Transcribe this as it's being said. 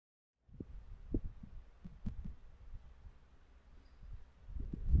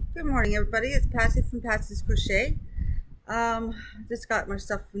Good morning, everybody. It's Patsy from Patsy's Crochet. Just got my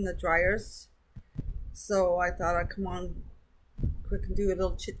stuff from the dryers, so I thought I'd come on quick and do a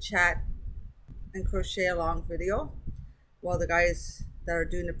little chit chat and crochet along video while the guys that are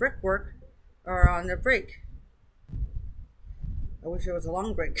doing the brickwork are on their break. I wish it was a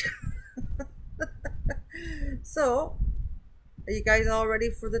long break. So, are you guys all ready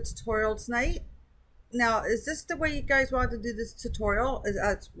for the tutorial tonight? Now, is this the way you guys want to do this tutorial?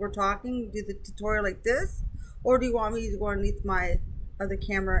 As we're talking, do the tutorial like this? Or do you want me to go underneath my other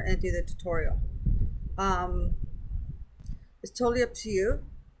camera and do the tutorial? It's totally up to you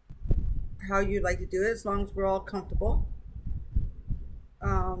how you like to do it, as long as we're all comfortable.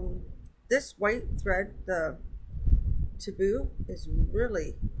 This white thread, the taboo, is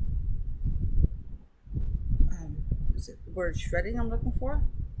really, is it the word shredding I'm looking for?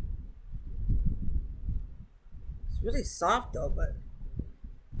 Really soft though, but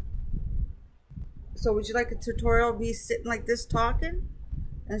so would you like a tutorial of me sitting like this talking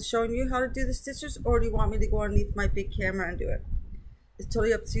and showing you how to do the stitches, or do you want me to go underneath my big camera and do it? It's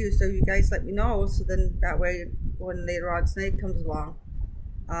totally up to you, so you guys let me know, so then that way when later on tonight comes along,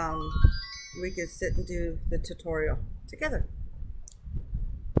 we can sit and do the tutorial together.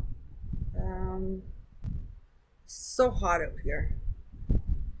 So hot out here.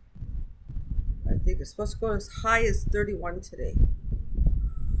 I think it's supposed to go as high as 31 today.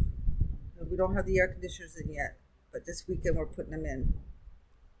 We don't have the air conditioners in yet, but this weekend we're putting them in.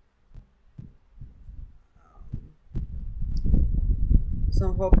 So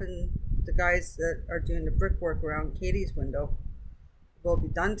I'm hoping the guys that are doing the brickwork around Katie's window will be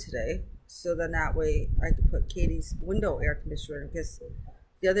done today, so then that way I can put Katie's window air conditioner in, because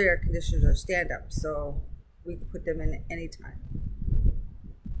the other air conditioners are stand-up, so we can put them in anytime.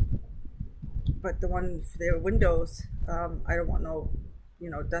 But the one for their windows, I don't want no,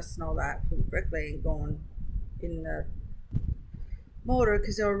 dust and all that from bricklaying going in the motor,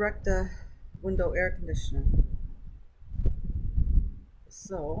 because it'll wreck the window air conditioner.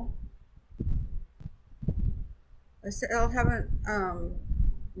 So I haven't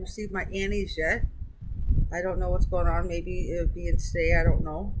received my Annies yet. I don't know what's going on. Maybe it'll be in today. I don't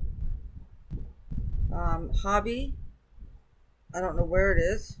know. Hobby, I don't know where it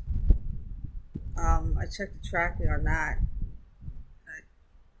is. I checked the tracking on that.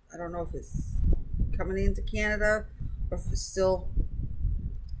 I don't know if it's coming into Canada or if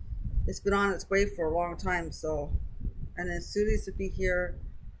it's been on its way for a long time. So, and then Sudi's will be here.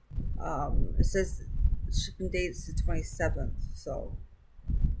 It says shipping date is the 27th. So,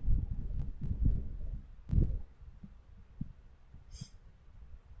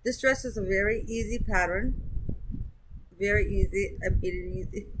 this dress is a very easy pattern. Very easy. I made it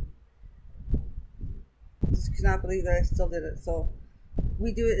easy. Just cannot believe that I still did it. So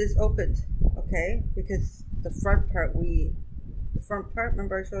we do it is opened, okay? Because the front part,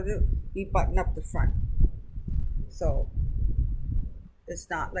 remember I showed you, we button up the front, so it's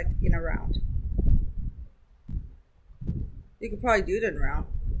not like in a round. You could probably do it in a round,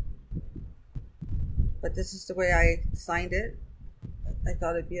 but this is the way I designed it. I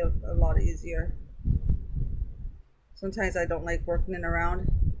thought it'd be a lot easier. Sometimes I don't like working in a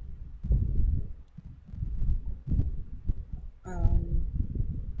round.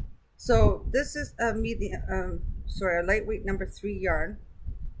 So this is a a lightweight number 3 yarn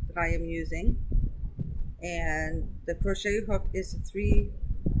that I am using, and the crochet hook is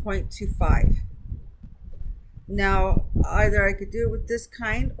 3.25. Now, either I could do it with this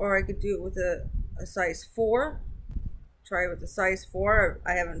kind, or I could do it with a size 4. Try it with a size 4.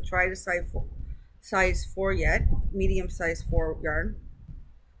 I haven't tried a size 4 yet. Medium size 4 yarn.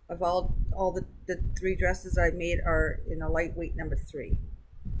 Of all the 3 dresses I made are in a lightweight number 3.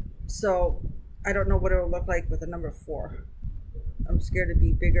 So I don't know what it'll look like with a number 4. I'm scared to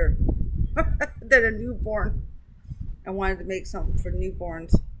be bigger than a newborn. I wanted to make something for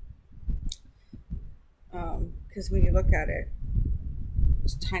newborns, because when you look at it,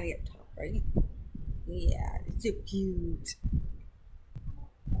 it's tiny up top, right? Yeah, it's so cute.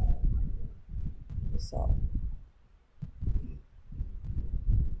 So,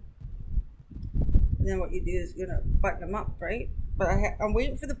 and then what you do is you're gonna button them up, right? But I'm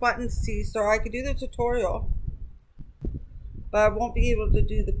waiting for the buttons, see, so I could do the tutorial, but I won't be able to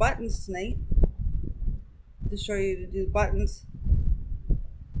do the buttons tonight, to show you to do the buttons.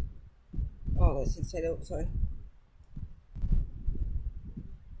 Oh, that's inside out, sorry.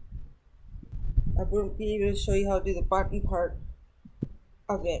 I won't be able to show you how to do the button part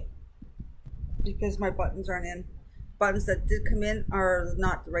of it, because my buttons aren't in. Buttons that did come in are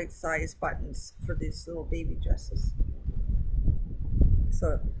not the right size buttons for these little baby dresses.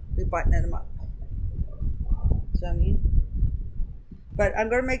 So We buttoning them up. See what I mean? But I'm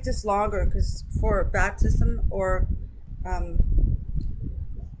going to make this longer because for baptism or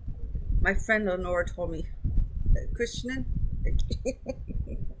my friend Lenore told me Christian.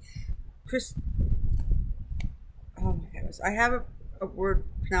 Chris. Oh my goodness. I have a word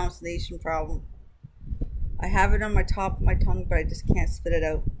pronunciation problem. I have it on my top of my tongue, but I just can't spit it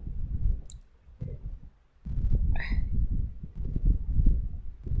out.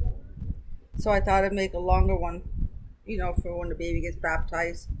 So I thought I'd make a longer one, you know, for when the baby gets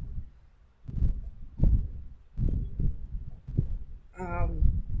baptized.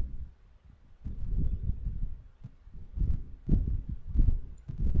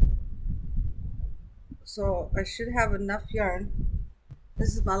 So I should have enough yarn.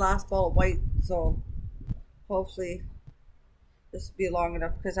 This is my last ball of white, so hopefully this will be long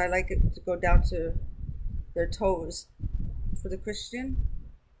enough because I like it to go down to their toes for the Christian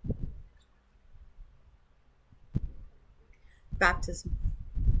baptism.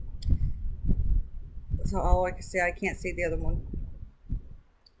 So all I can say, I can't say the other one.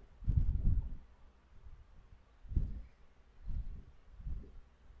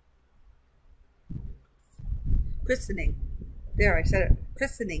 Christening. There, I said it.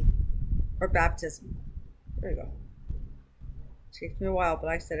 Christening or baptism. There you go. It takes me a while, but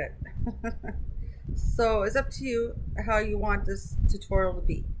I said it. So it's up to you how you want this tutorial to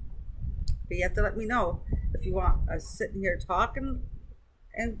be. But you have to let me know if you want us sitting here talking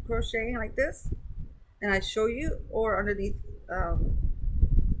and crocheting like this, and I show you, or underneath the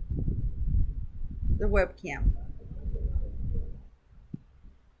webcam.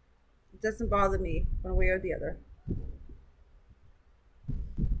 It doesn't bother me one way or the other.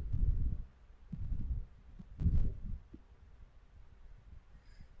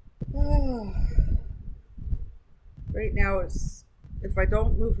 Oh. Right now, it's, if I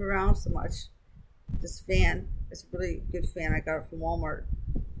don't move around so much, this fan is a really good fan. I got it from Walmart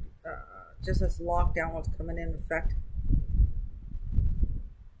just as lockdown was coming in effect,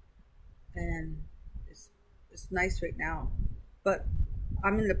 and it's nice right now. But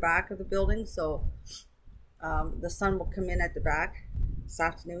I'm in the back of the building, so the sun will come in at the back this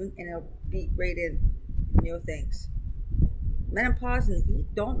afternoon, and it'll beat right in. No thanks. Menopause and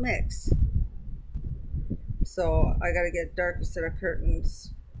heat don't mix. So I gotta get darker set of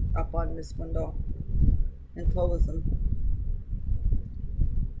curtains up on this window and close them.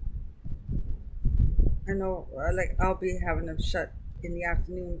 I know, like, I'll be having them shut in the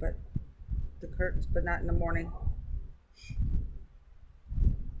afternoon, but the curtains, but not in the morning.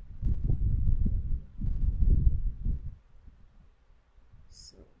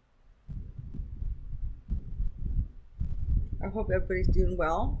 So I hope everybody's doing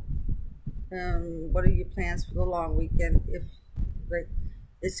well. What are your plans for the long weekend? If, like,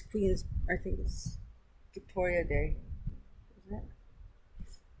 it's Queen's, I think it's Victoria Day, isn't it?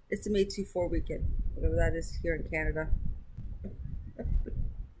 It's the May 24 weekend, whatever that is here in Canada.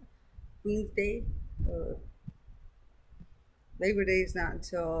 Queen's Day. Labor Day is not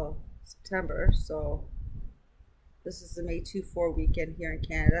until September, so this is the May 24 weekend here in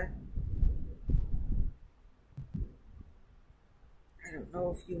Canada. I don't know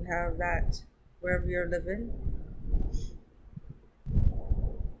if you have that wherever you're living.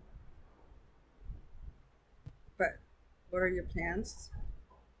 But what are your plans?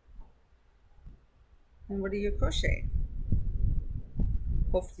 And what are your crochet?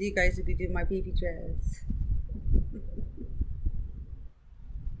 Hopefully you guys will be doing my baby dress.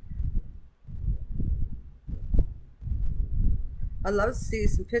 I'd love to see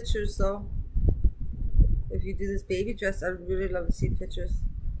some pictures though. If you do this baby dress, I'd really love to see pictures.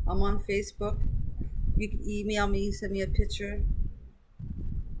 I'm on Facebook. You can email me, send me a picture.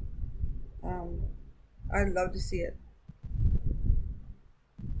 I'd love to see it.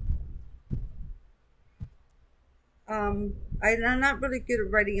 I'm not really good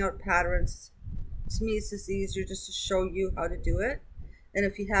at writing out patterns. To me, it's just easier just to show you how to do it. And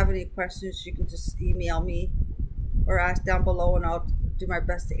if you have any questions, you can just email me or ask down below, and I'll do my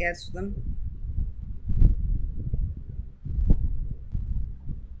best to answer them.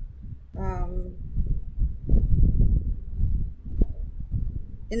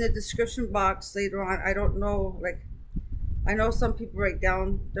 In the description box later on, I don't know, like, I know some people write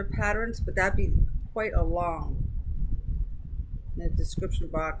down their patterns, but that'd be quite a long in the description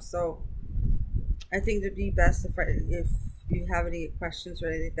box. So I think it'd be best if you have any questions or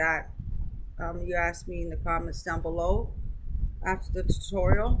anything like that, you ask me in the comments down below after the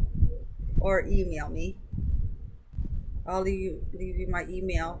tutorial, or email me. I'll leave you my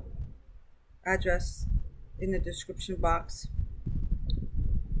email address in the description box.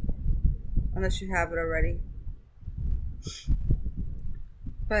 unless you have it already.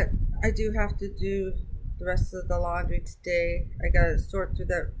 But I do have to do the rest of the laundry today. I gotta sort through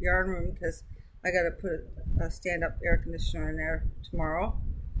that yarn room because I gotta put a stand-up air conditioner in there tomorrow.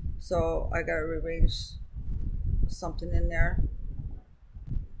 So I gotta rearrange something in there.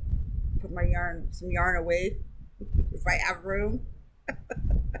 Put my some yarn away if I have room.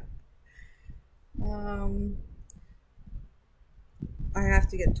 I have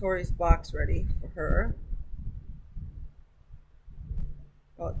to get Tori's box ready for her.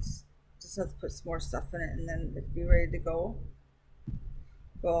 Well, it's just have to put some more stuff in it and then it'll be ready to go.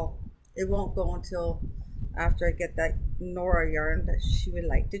 Well, it won't go until after I get that Nora yarn that she would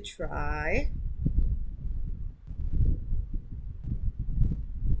like to try.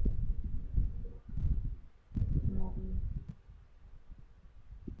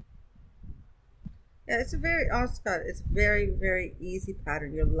 Yeah, it's a very, oh Scott, it's very, very easy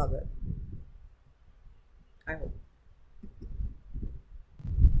pattern. You'll love it. I hope.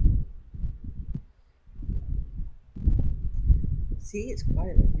 See, it's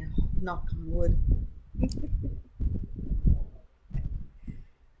quiet right now. Knock on wood.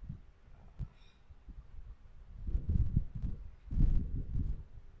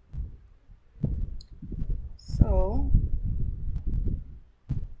 So,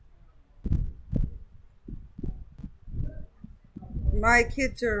 my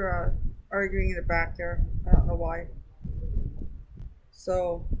kids are arguing in the back there. I don't know why.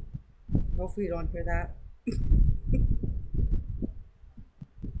 So, hopefully you don't hear that.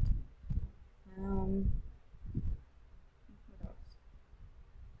 What else?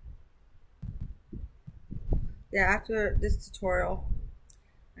 Yeah, after this tutorial,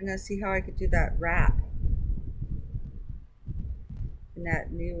 I'm going to see how I could do that wrap in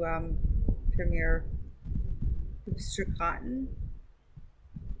that new Premier hipster cotton.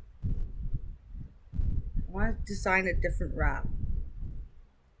 I want to design a different wrap.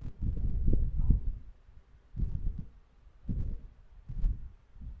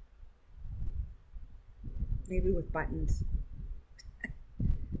 Maybe with buttons.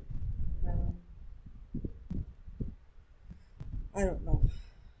 I don't know.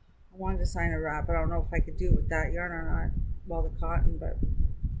 I want to design a wrap. I don't know if I could do it with that yarn or not. Well, the cotton, but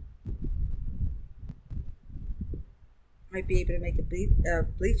might be able to make a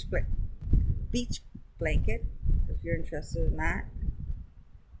beach blanket if you're interested in that.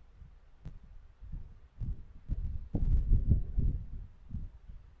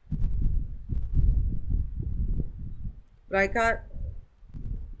 But I got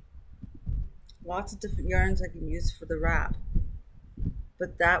lots of different yarns I can use for the wrap.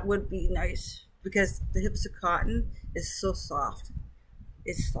 But that would be nice because the hipster cotton is so soft.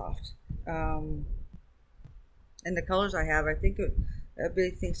 It's soft. And the colors I have, I think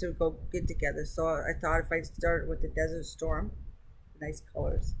everybody thinks it would go good together. So I thought if I started with the Desert Storm, nice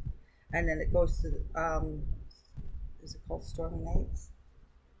colors, and then it goes to is it called Stormy Nights?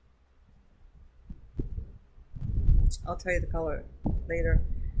 I'll tell you the color later.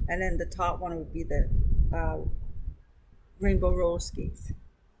 And then the top one would be the Rainbow Roller Skates.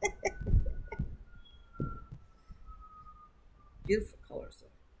 Beautiful colors.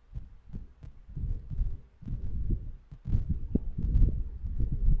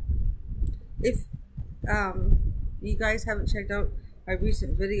 If you guys haven't checked out my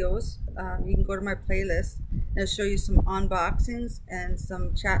recent videos, you can go to my playlist and it'll show you some unboxings and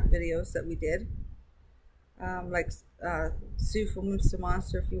some chat videos that we did. Like Sue from Mr.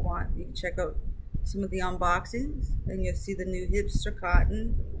 Monster, if you want, you can check out some of the unboxings and you'll see the new hipster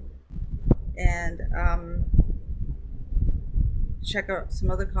cotton, and check out some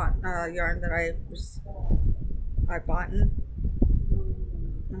other cotton yarn that I bought in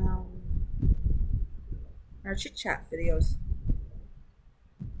our chit chat videos.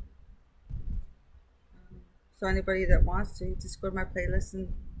 So anybody that wants to, just go to my playlist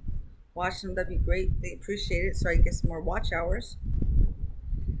and watch them. That'd be great. They appreciate it, so I get some more watch hours.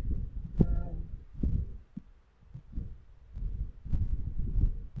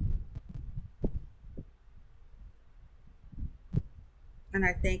 And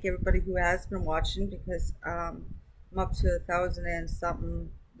I thank everybody who has been watching, because I'm up to 1,000 and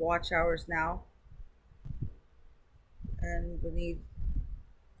something watch hours now, and we need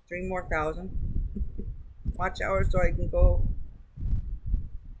 3 more thousand watch hours so I can go.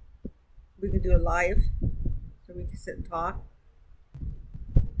 We can do a live, so we can sit and talk.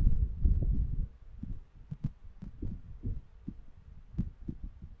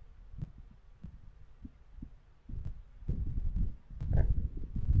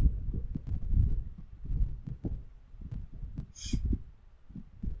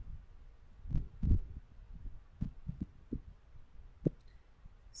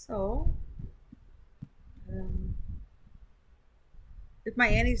 So if my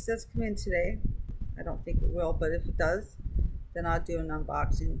Annie's does come in today, I don't think it will, but if it does, then I'll do an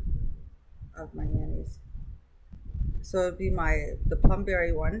unboxing of my Annie's. So it'll be the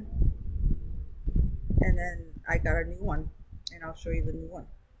plumberry one, and then I got a new one, and I'll show you the new one.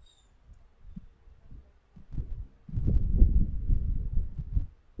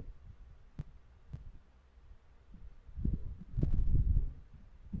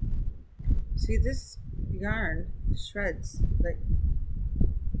 See, this yarn shreds like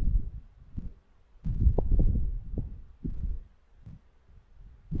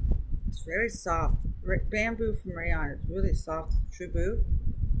it's very soft. Bamboo from rayon. It's really soft, true blue.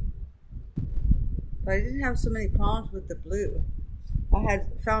 But I didn't have so many problems with the blue. I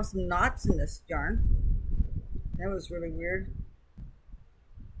had found some knots in this yarn. That was really weird.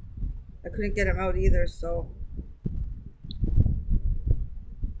 I couldn't get them out either, so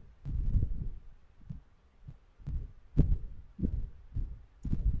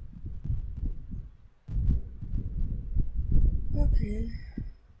okay.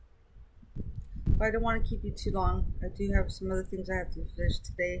 But I don't want to keep you too long. I do have some other things I have to finish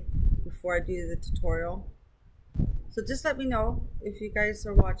today before I do the tutorial. So just let me know if you guys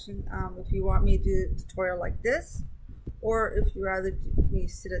are watching, if you want me to do a tutorial like this, or if you rather me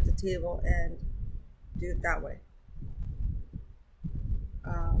sit at the table and do it that way.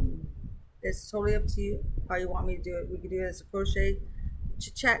 It's totally up to you how you want me to do it. We could do it as a crochet,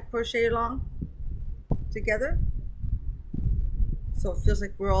 chit-chat crochet along together. So it feels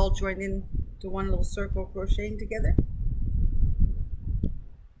like we're all joined in to one little circle crocheting together.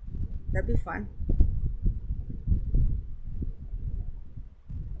 That'd be fun.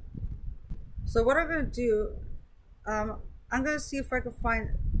 So what I'm going to do, I'm going to see if I can find,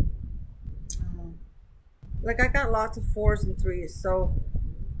 like I got lots of 4s and 3s, so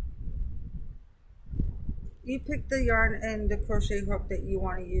you pick the yarn and the crochet hook that you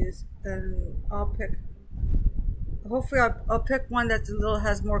want to use, and I'll pick, hopefully I'll pick one that's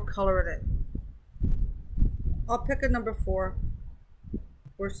has more color in it. I'll pick a number 4,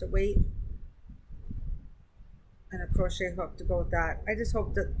 worth of weight, and a crochet hook to go with that. I just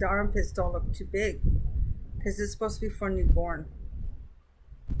hope that the armpits don't look too big, because it's supposed to be for newborn.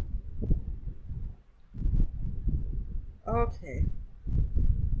 Okay.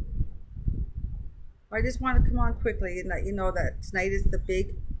 I just want to come on quickly and let you know that tonight is the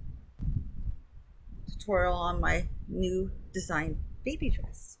big tutorial on my new design baby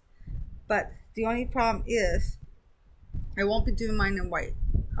dress. But the only problem is I won't be doing mine in white.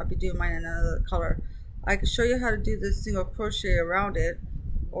 I'll be doing mine in another color. I can show you how to do the single crochet around it,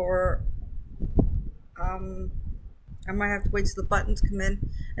 or I might have to wait till the buttons come in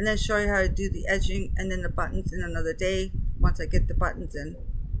and then show you how to do the edging and then the buttons in another day once I get the buttons in.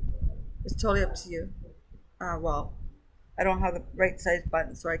 It's totally up to you. Well, I don't have the right size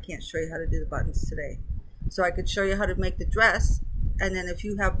buttons, so I can't show you how to do the buttons today. So I could show you how to make the dress, and then if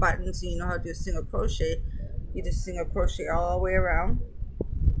you have buttons and you know how to do a single crochet, you just single crochet all the way around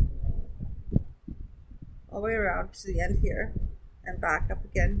to the end here and back up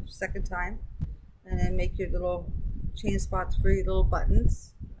again second time, and then make your little chain spots for your little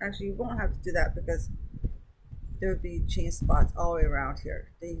buttons. Actually, you won't have to do that because there would be chain spots all the way around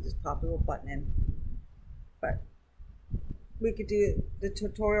here. Then you just pop a little button in. But we could do the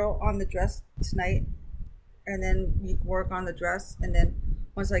tutorial on the dress tonight, and then you can work on the dress, and then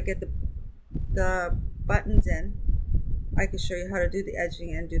once I get the buttons in, I can show you how to do the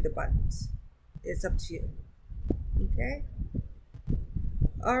edging and do the buttons. It's up to you. Okay?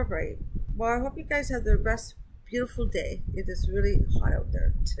 Alright. Well, I hope you guys have the best beautiful day. It is really hot out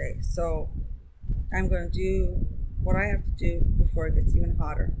there today, so I'm going to do what I have to do before it gets even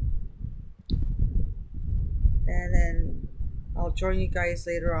hotter. And then I'll join you guys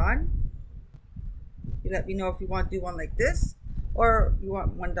later on. You let me know if you want to do one like this, or you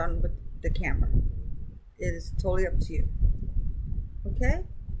want one done with the camera. It is totally up to you. Okay?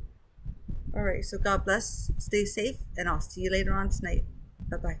 Alright, so God bless, stay safe, and I'll see you later on tonight.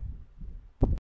 Bye-bye.